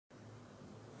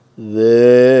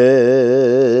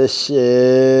This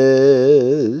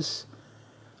is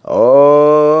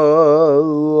a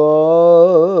lovely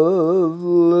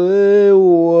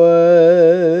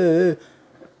way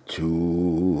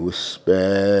to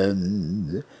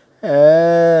spend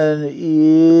an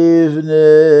evening.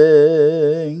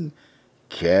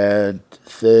 Can't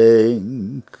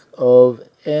think of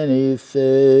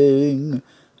anything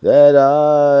that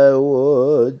I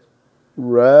would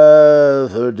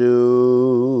rather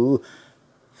do.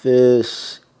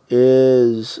 This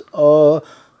is a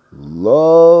lovely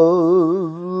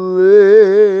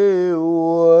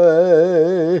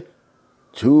way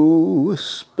to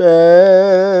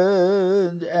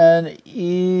spend an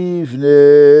evening.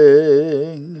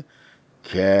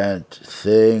 Can't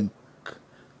think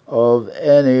of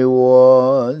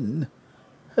anyone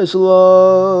as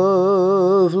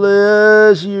lovely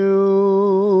as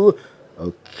you.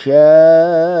 A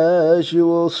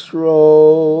casual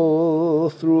stroll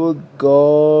through a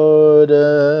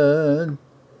garden,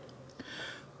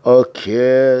 a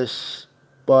kiss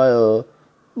by a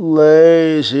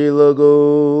lazy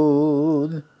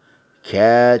lagoon,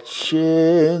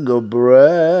 catching a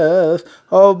breath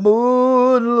of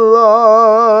moonlight,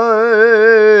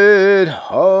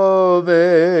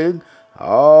 humming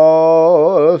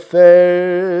our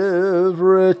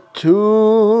favorite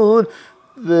tune.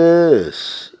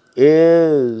 This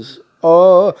is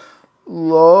a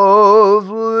lovely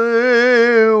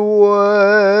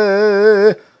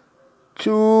way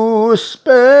to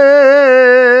spend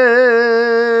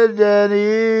an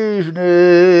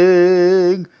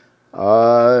evening.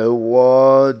 I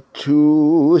want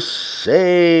to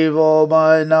save all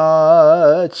my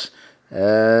nights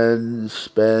and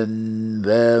spend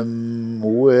them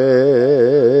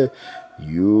with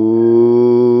you.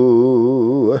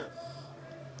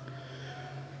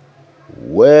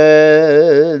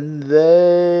 When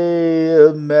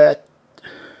they met,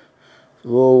 the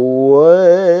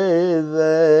way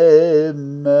they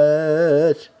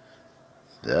met,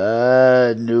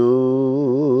 I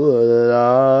knew that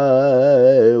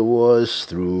I was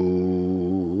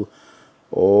through.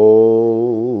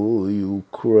 Oh, you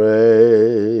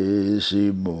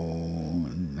crazy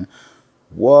moon,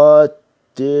 what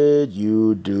did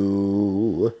you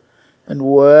do? And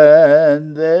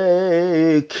when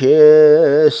they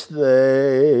kissed,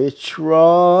 they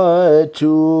tried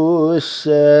to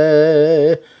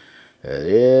say that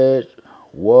it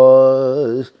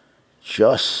was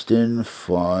just in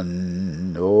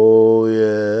fun. Oh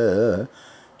yeah,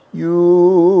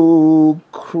 you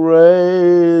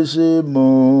crazy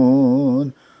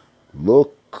moon,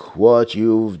 look what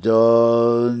you've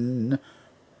done.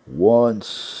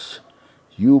 Once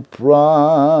you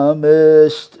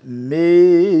promised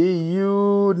me,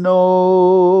 you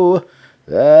know,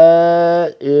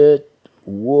 that it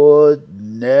would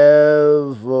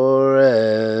never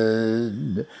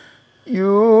end.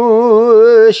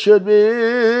 You should be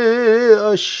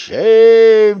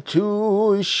ashamed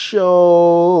to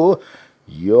show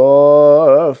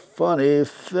your funny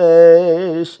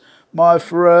face, my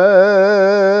friend.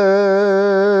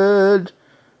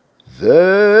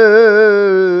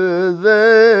 There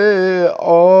they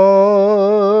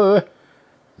are,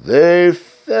 they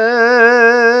fell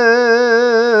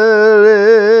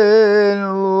in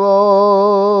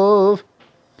love.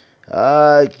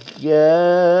 I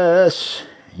guess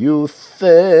you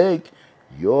think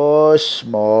you're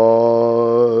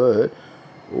smart.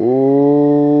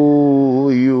 Oh,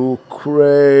 you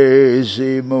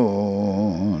crazy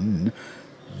moon,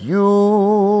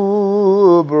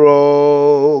 you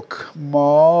broke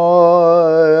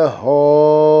my heart.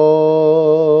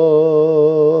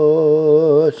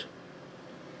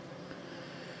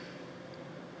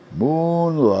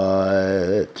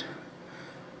 Moonlight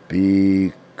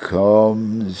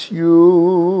becomes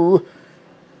you,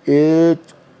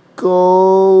 it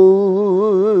goes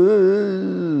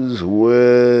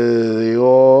with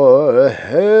your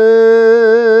hair.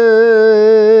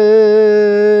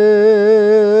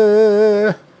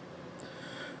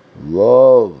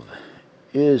 Love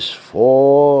is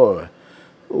for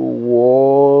the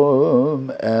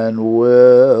warm and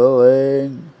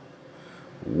willing,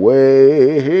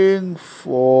 waiting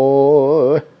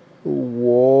for the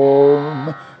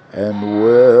warm and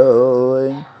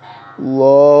willing.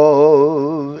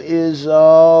 Love is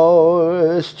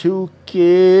ours to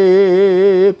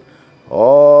keep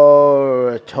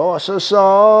or toss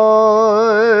aside.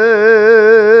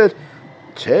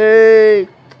 Take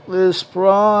this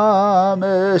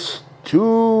promise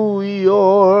to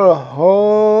your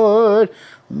heart.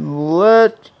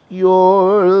 Let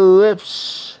your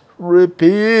lips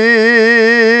repeat,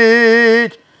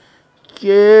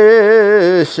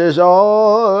 kisses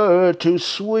are too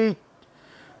sweet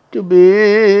to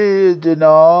be denied.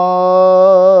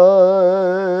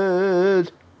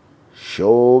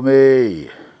 Show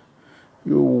me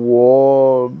your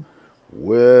warm,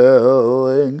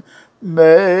 willing,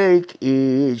 make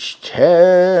each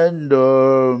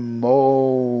tender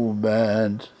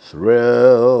moment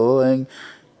thrilling.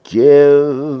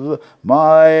 Give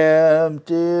my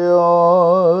empty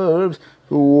arms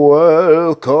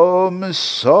welcome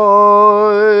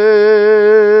sign.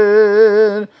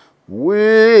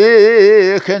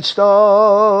 We can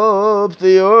stop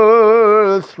the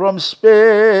earth from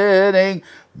spinning,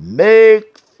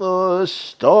 make the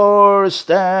stars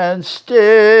stand still.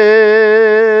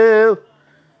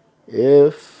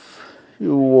 If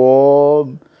you're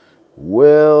warm,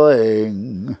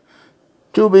 willing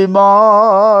to be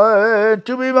mine,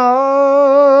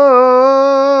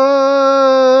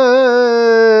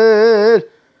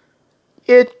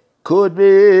 it could be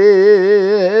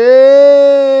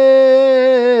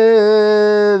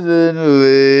heavenly.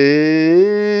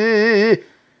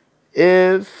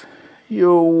 If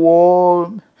you're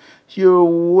warm,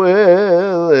 you're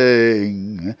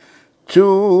willing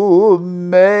to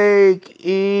make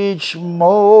each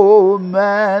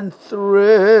moment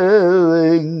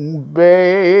thrilling,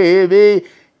 baby.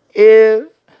 If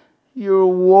you're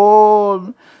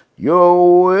warm,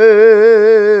 you're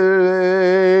willing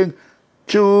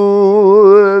to